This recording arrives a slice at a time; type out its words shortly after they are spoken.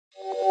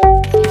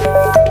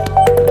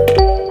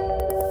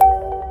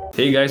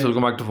Hey guys,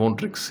 welcome back to Phone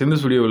Tricks. In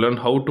this video, we'll learn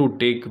how to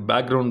take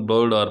background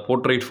blurred or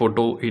portrait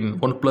photo in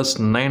Oneplus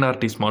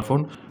 9RT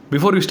smartphone.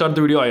 Before we start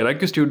the video, I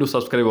request you to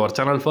subscribe our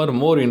channel for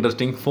more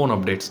interesting phone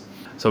updates.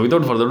 So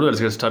without further ado, let's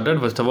get started.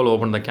 First of all,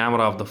 open the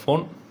camera of the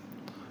phone.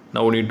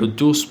 Now we need to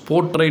choose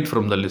portrait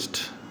from the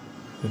list.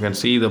 You can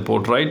see the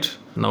portrait.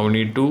 Now we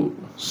need to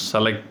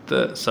select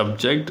the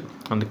subject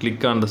and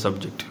click on the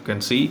subject. You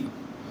can see.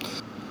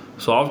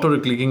 So after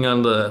clicking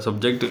on the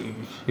subject,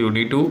 you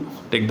need to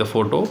take the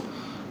photo.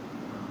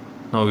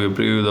 Now we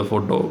preview the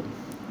photo.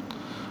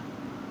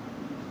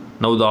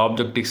 Now the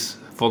object is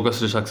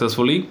focused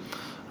successfully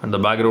and the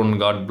background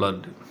got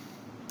blurred.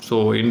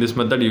 So in this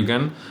method you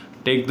can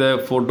take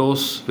the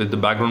photos with the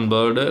background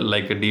blurred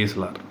like a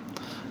DSLR.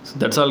 So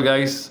that's all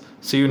guys.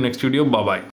 See you next video. Bye bye.